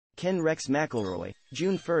Ken Rex McElroy,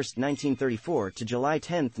 June 1, 1934 to July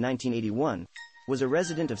 10, 1981, was a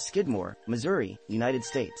resident of Skidmore, Missouri, United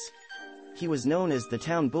States. He was known as the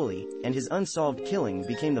town bully, and his unsolved killing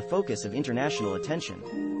became the focus of international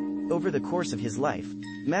attention. Over the course of his life,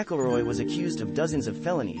 McElroy was accused of dozens of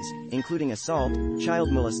felonies, including assault,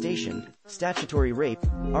 child molestation, statutory rape,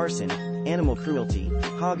 arson, animal cruelty,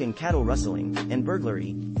 hog and cattle rustling, and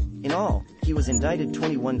burglary. In all, he was indicted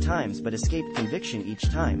 21 times but escaped conviction each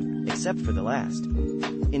time, except for the last.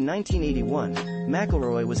 In 1981,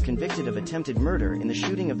 McElroy was convicted of attempted murder in the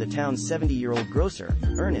shooting of the town's 70-year-old grocer,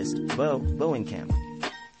 Ernest Bo Bowenkamp.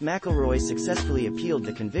 McElroy successfully appealed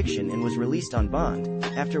the conviction and was released on bond,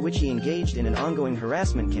 after which he engaged in an ongoing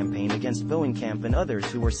harassment campaign against Bowenkamp and others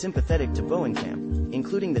who were sympathetic to Bowenkamp,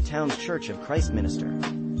 including the town's Church of Christ minister.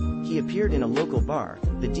 He appeared in a local bar,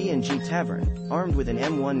 the D&G Tavern, armed with an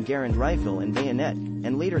M1 Garand rifle and bayonet,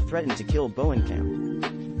 and later threatened to kill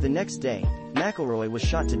Bowenkamp. The next day, McElroy was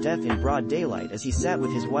shot to death in broad daylight as he sat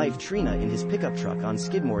with his wife Trina in his pickup truck on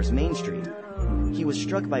Skidmore's Main Street. He was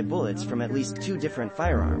struck by bullets from at least 2 different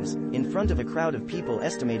firearms, in front of a crowd of people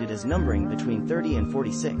estimated as numbering between 30 and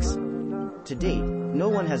 46. To date, no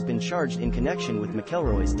one has been charged in connection with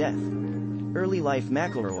McElroy's death. Early life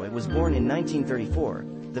McElroy was born in 1934,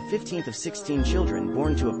 the 15th of 16 children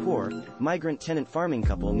born to a poor, migrant tenant farming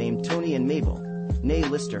couple named Tony and Mabel, née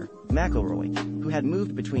Lister, McElroy, who had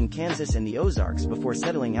moved between Kansas and the Ozarks before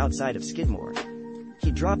settling outside of Skidmore.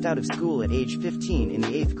 He dropped out of school at age 15 in the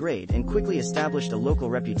 8th grade and quickly established a local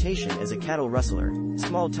reputation as a cattle rustler,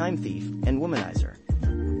 small-time thief, and womanizer.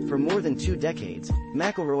 For more than 2 decades,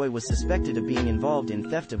 McElroy was suspected of being involved in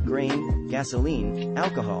theft of grain, gasoline,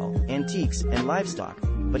 alcohol, antiques, and livestock,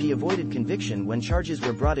 but he avoided conviction when charges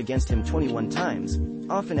were brought against him 21 times,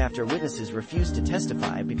 often after witnesses refused to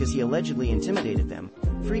testify because he allegedly intimidated them,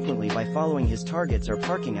 frequently by following his targets or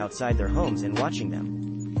parking outside their homes and watching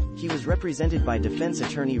them. He was represented by defense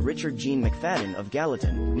attorney Richard Gene McFadden of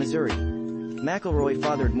Gallatin, Missouri. McElroy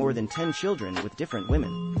fathered more than 10 children with different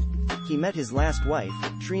women. He met his last wife,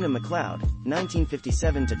 Trina McLeod,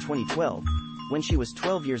 1957 to 2012, when she was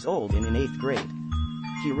 12 years old and in 8th grade.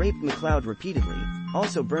 He raped McLeod repeatedly,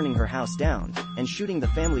 also burning her house down, and shooting the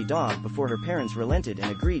family dog before her parents relented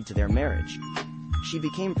and agreed to their marriage. She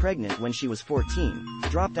became pregnant when she was 14,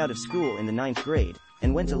 dropped out of school in the 9th grade,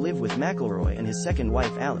 and went to live with McElroy and his second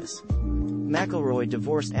wife Alice. McElroy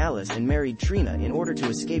divorced Alice and married Trina in order to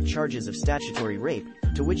escape charges of statutory rape,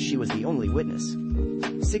 to which she was the only witness.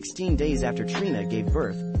 16 days after Trina gave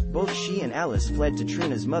birth, both she and Alice fled to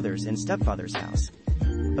Trina's mother's and stepfather's house.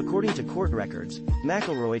 According to court records,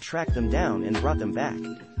 McElroy tracked them down and brought them back.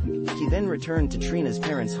 He then returned to Trina's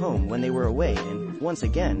parents' home when they were away and, once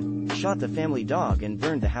again, shot the family dog and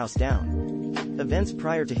burned the house down. Events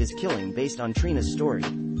prior to his killing based on Trina's story,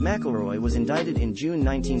 McElroy was indicted in June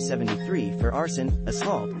 1973 for arson,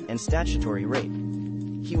 assault, and statutory rape.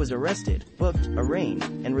 He was arrested, booked, arraigned,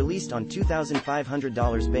 and released on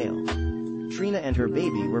 $2,500 bail. Trina and her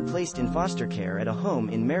baby were placed in foster care at a home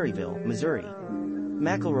in Maryville, Missouri.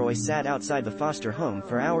 McElroy sat outside the foster home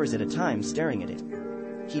for hours at a time staring at it.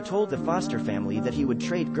 He told the foster family that he would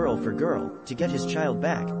trade girl for girl to get his child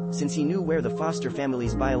back, since he knew where the foster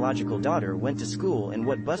family's biological daughter went to school and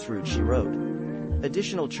what bus route she rode.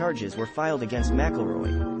 Additional charges were filed against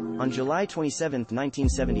McElroy. On July 27,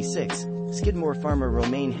 1976, Skidmore farmer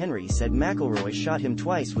Romaine Henry said McElroy shot him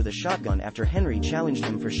twice with a shotgun after Henry challenged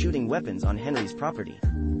him for shooting weapons on Henry's property.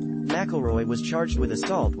 McElroy was charged with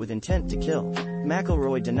assault with intent to kill.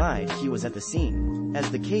 McElroy denied he was at the scene. As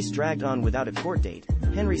the case dragged on without a court date,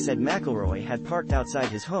 Henry said McElroy had parked outside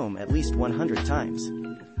his home at least 100 times.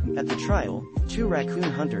 At the trial, 2 raccoon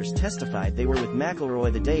hunters testified they were with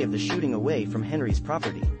McElroy the day of the shooting away from Henry's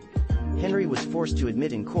property. Henry was forced to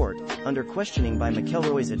admit in court, under questioning by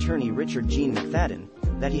McElroy's attorney Richard Gene McFadden,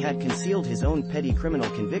 that he had concealed his own petty criminal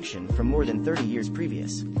conviction from more than 30 years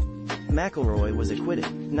previous. McElroy was acquitted.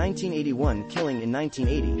 1981 killing. In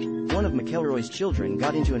 1980, one of McElroy's children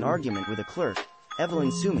got into an argument with a clerk,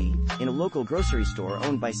 Evelyn Sumi, in a local grocery store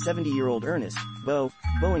owned by 70-year-old Ernest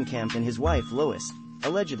Bowenkamp and his wife Lois,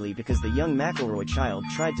 allegedly because the young McElroy child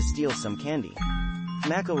tried to steal some candy.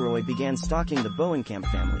 McElroy began stalking the Bowenkamp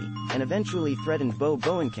family, and eventually threatened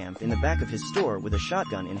Bowenkamp in the back of his store with a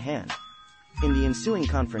shotgun in hand. In the ensuing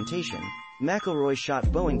confrontation, McElroy shot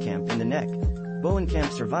Bowenkamp in the neck.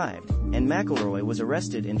 Bowenkamp survived, and McElroy was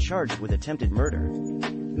arrested and charged with attempted murder.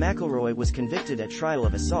 McElroy was convicted at trial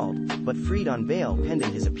of assault, but freed on bail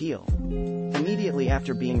pending his appeal. Immediately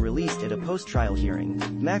after being released at a post-trial hearing,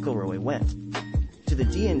 McElroy went to the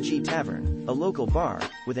D&G Tavern, a local bar,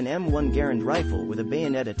 with an M1 Garand rifle with a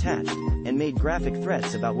bayonet attached, and made graphic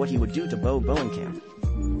threats about what he would do to Bo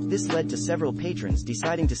Bowenkamp. This led to several patrons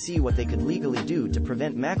deciding to see what they could legally do to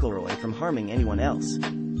prevent McElroy from harming anyone else.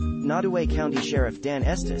 Nottoway County Sheriff Dan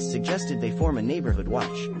Estes suggested they form a neighborhood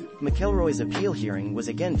watch. McElroy's appeal hearing was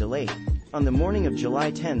again delayed. On the morning of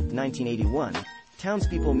July 10, 1981,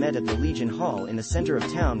 townspeople met at the Legion Hall in the center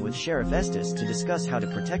of town with Sheriff Estes to discuss how to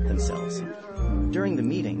protect themselves. During the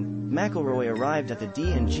meeting, McElroy arrived at the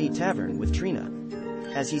D&G Tavern with Trina.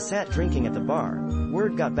 As he sat drinking at the bar,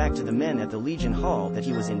 word got back to the men at the Legion Hall that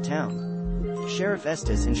he was in town. Sheriff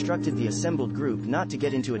Estes instructed the assembled group not to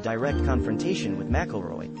get into a direct confrontation with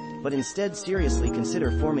McElroy, but instead seriously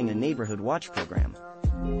consider forming a neighborhood watch program.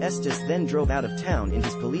 Estes then drove out of town in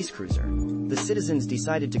his police cruiser. The citizens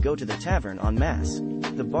decided to go to the tavern en masse.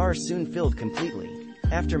 The bar soon filled completely.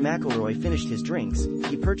 After McElroy finished his drinks,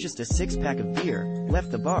 he purchased a six-pack of beer,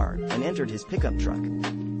 left the bar, and entered his pickup truck.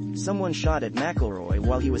 Someone shot at McElroy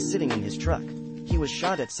while he was sitting in his truck. He was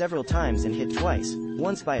shot at several times and hit twice,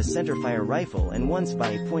 once by a centerfire rifle and once by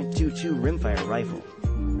a .22 rimfire rifle.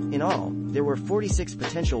 In all, there were 46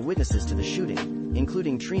 potential witnesses to the shooting,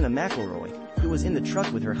 including Trina McElroy, who was in the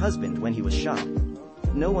truck with her husband when he was shot.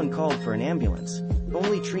 No one called for an ambulance.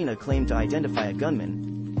 Only Trina claimed to identify a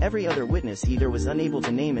gunman. Every other witness either was unable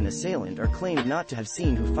to name an assailant or claimed not to have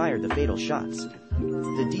seen who fired the fatal shots.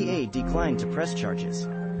 The DA declined to press charges.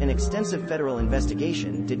 An extensive federal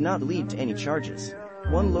investigation did not lead to any charges.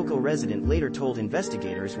 One local resident later told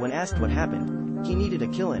investigators when asked what happened, he needed a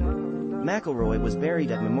kill-in. McElroy was buried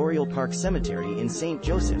at Memorial Park Cemetery in St.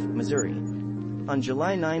 Joseph, Missouri. On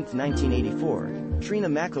July 9, 1984, Trina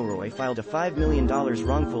McElroy filed a $5 million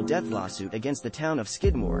wrongful death lawsuit against the town of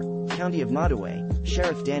Skidmore, County of Nottoway,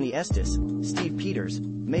 Sheriff Danny Estes, Steve Peters,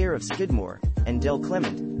 Mayor of Skidmore, and Del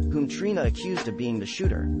Clement, whom Trina accused of being the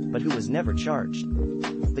shooter, but who was never charged.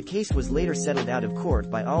 The case was later settled out of court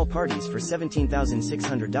by all parties for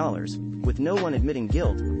 $17,600, with no one admitting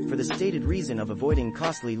guilt, for the stated reason of avoiding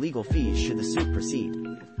costly legal fees should the suit proceed.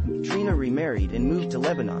 Trina remarried and moved to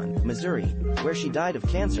Lebanon, Missouri, where she died of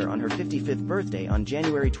cancer on her 55th birthday on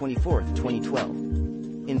January 24, 2012.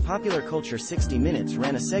 In popular culture, 60 Minutes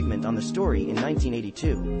ran a segment on the story in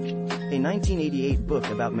 1982. A 1988 book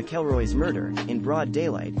about McElroy's murder, In Broad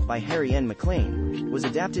Daylight, by Harry N. McLean, was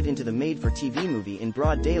adapted into the made-for-TV movie In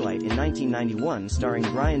Broad Daylight in 1991 starring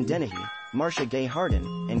Brian Dennehy, Marcia Gay Harden,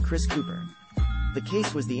 and Chris Cooper. The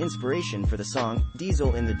case was the inspiration for the song,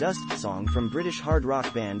 Diesel in the Dust song from British hard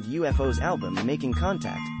rock band UFO's album Making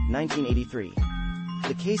Contact, 1983.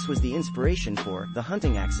 The case was the inspiration for The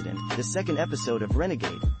Hunting Accident, the second episode of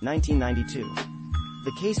Renegade, 1992.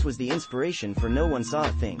 The case was the inspiration for No One Saw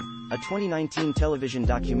a Thing, a 2019 television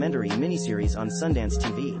documentary miniseries on Sundance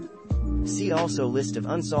TV. See also List of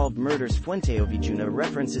unsolved murders. Fuente Ovijuna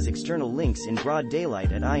references external links In Broad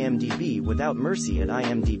Daylight at IMDb Without Mercy at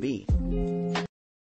IMDb.